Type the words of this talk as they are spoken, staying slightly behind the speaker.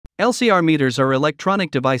LCR meters are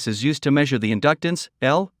electronic devices used to measure the inductance,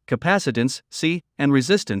 L, capacitance, C, and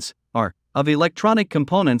resistance, R, of electronic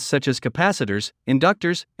components such as capacitors,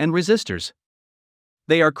 inductors, and resistors.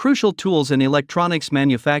 They are crucial tools in electronics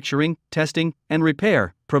manufacturing, testing, and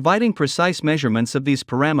repair, providing precise measurements of these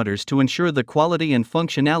parameters to ensure the quality and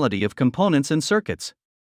functionality of components and circuits.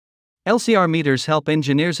 LCR meters help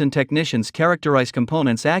engineers and technicians characterize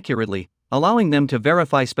components accurately, allowing them to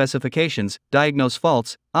verify specifications, diagnose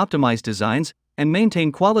faults, optimize designs, and maintain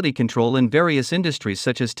quality control in various industries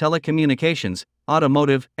such as telecommunications,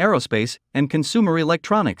 automotive, aerospace, and consumer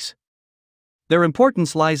electronics. Their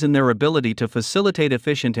importance lies in their ability to facilitate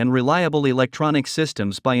efficient and reliable electronic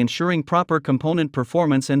systems by ensuring proper component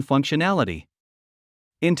performance and functionality.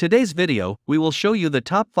 In today's video, we will show you the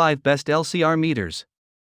top 5 best LCR meters.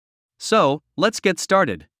 So, let's get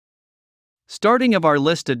started. Starting of our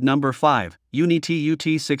list at number 5, UNI-T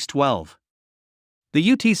UT612. The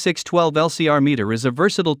UT612 LCR meter is a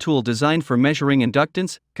versatile tool designed for measuring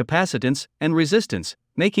inductance, capacitance, and resistance,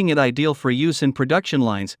 making it ideal for use in production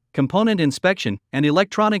lines, component inspection, and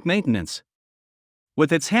electronic maintenance.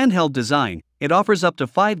 With its handheld design, it offers up to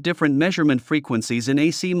 5 different measurement frequencies in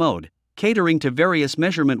AC mode, catering to various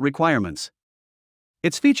measurement requirements.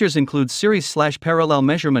 Its features include series/parallel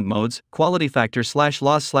measurement modes, quality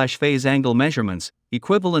factor/loss/phase angle measurements,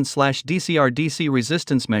 equivalent/DCR/DC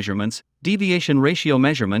resistance measurements, deviation ratio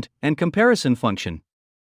measurement, and comparison function.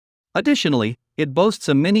 Additionally, it boasts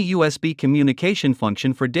a mini USB communication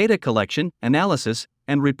function for data collection, analysis,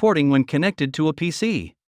 and reporting when connected to a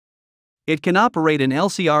PC. It can operate in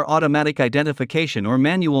LCR automatic identification or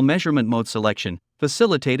manual measurement mode selection,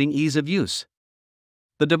 facilitating ease of use.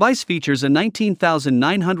 The device features a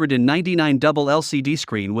 19,999 double LCD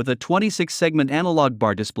screen with a 26-segment analog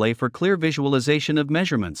bar display for clear visualization of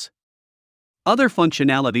measurements. Other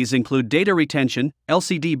functionalities include data retention,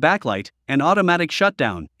 LCD backlight, and automatic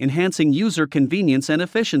shutdown, enhancing user convenience and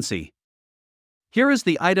efficiency. Here is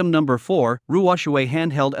the item number 4, RuoShui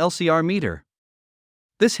Handheld LCR Meter.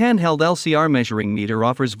 This handheld LCR measuring meter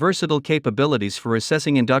offers versatile capabilities for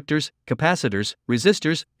assessing inductors, capacitors,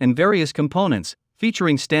 resistors, and various components,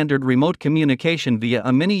 featuring standard remote communication via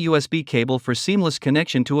a mini USB cable for seamless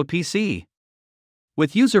connection to a PC.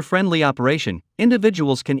 With user-friendly operation,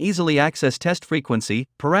 individuals can easily access test frequency,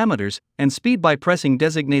 parameters, and speed by pressing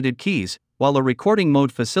designated keys, while a recording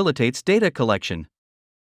mode facilitates data collection.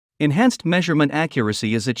 Enhanced measurement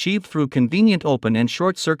accuracy is achieved through convenient open and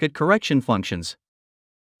short-circuit correction functions.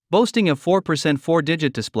 Boasting a 4%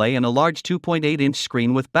 4-digit display and a large 2.8-inch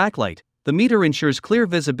screen with backlight, the meter ensures clear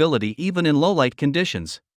visibility even in low-light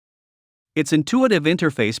conditions. Its intuitive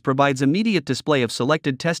interface provides immediate display of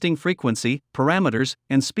selected testing frequency, parameters,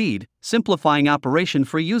 and speed, simplifying operation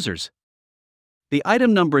for users. The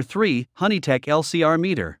item number 3, Honeytek LCR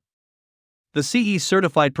Meter. The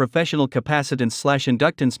CE-certified professional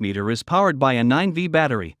capacitance/inductance meter is powered by a 9V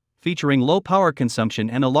battery, featuring low power consumption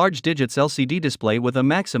and a large digits LCD display with a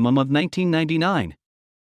maximum of 1999.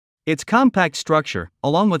 Its compact structure,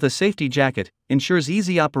 along with a safety jacket, ensures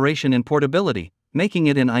easy operation and portability, making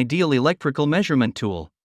it an ideal electrical measurement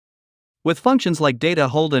tool. With functions like data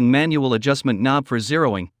hold and manual adjustment knob for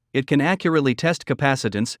zeroing, it can accurately test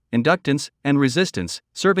capacitance, inductance, and resistance,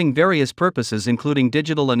 serving various purposes including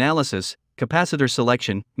digital analysis, capacitor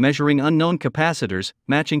selection, measuring unknown capacitors,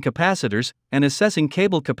 matching capacitors, and assessing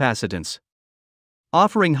cable capacitance.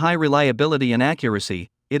 Offering high reliability and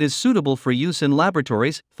accuracy, it is suitable for use in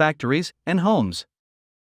laboratories, factories, and homes.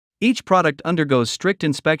 Each product undergoes strict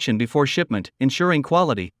inspection before shipment, ensuring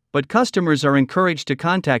quality, but customers are encouraged to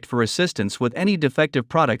contact for assistance with any defective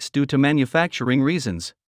products due to manufacturing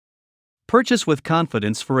reasons. Purchase with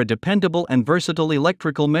confidence for a dependable and versatile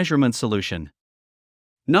electrical measurement solution.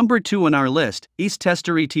 Number 2 on our list,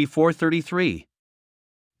 EaseTester ET433.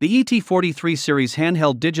 The ET43 series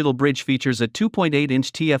handheld digital bridge features a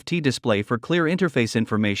 2.8-inch TFT display for clear interface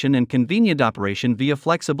information and convenient operation via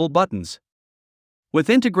flexible buttons. With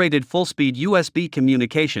integrated full-speed USB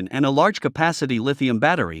communication and a large-capacity lithium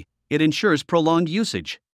battery, it ensures prolonged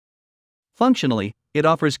usage. Functionally, it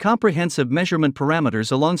offers comprehensive measurement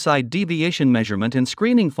parameters alongside deviation measurement and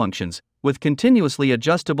screening functions, with continuously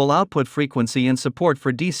adjustable output frequency and support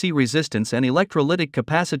for DC resistance and electrolytic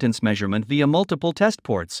capacitance measurement via multiple test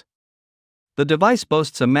ports. The device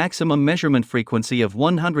boasts a maximum measurement frequency of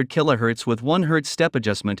 100 kHz with 1 Hz step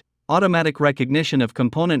adjustment, automatic recognition of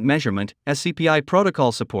component measurement, SCPI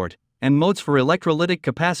protocol support, and modes for electrolytic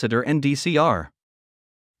capacitor and DCR.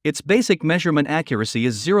 Its basic measurement accuracy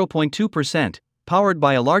is 0.2%, powered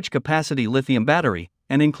by a large capacity lithium battery,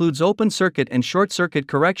 and includes open circuit and short circuit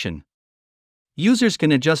correction. Users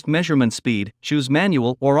can adjust measurement speed, choose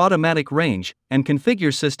manual or automatic range, and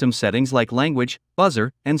configure system settings like language,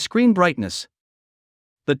 buzzer, and screen brightness.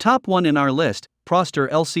 The top one in our list, Proster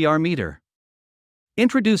LCR Meter.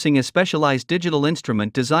 Introducing a specialized digital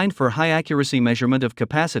instrument designed for high-accuracy measurement of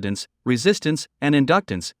capacitance, resistance, and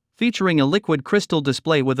inductance, featuring a liquid crystal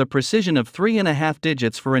display with a precision of 3.5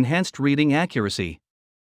 digits for enhanced reading accuracy.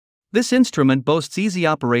 This instrument boasts easy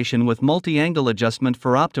operation with multi-angle adjustment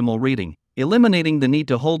for optimal reading, eliminating the need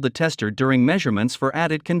to hold the tester during measurements for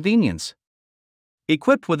added convenience.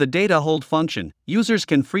 Equipped with a data hold function, users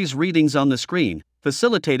can freeze readings on the screen,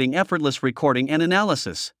 facilitating effortless recording and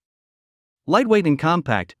analysis. Lightweight and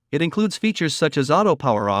compact, it includes features such as auto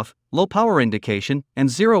power off, low power indication, and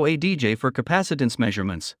zero ADJ for capacitance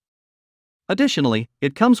measurements. Additionally,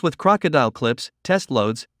 it comes with crocodile clips, test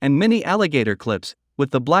loads, and mini alligator clips,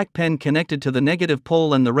 with the black pen connected to the negative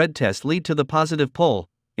pole and the red test lead to the positive pole,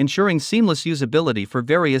 ensuring seamless usability for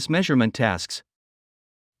various measurement tasks.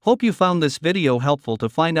 Hope you found this video helpful to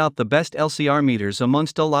find out the best LCR meters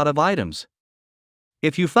amongst a lot of items.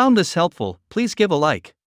 If you found this helpful, please give a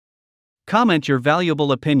like. Comment your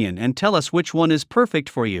valuable opinion and tell us which one is perfect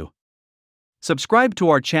for you. Subscribe to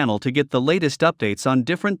our channel to get the latest updates on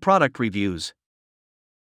different product reviews.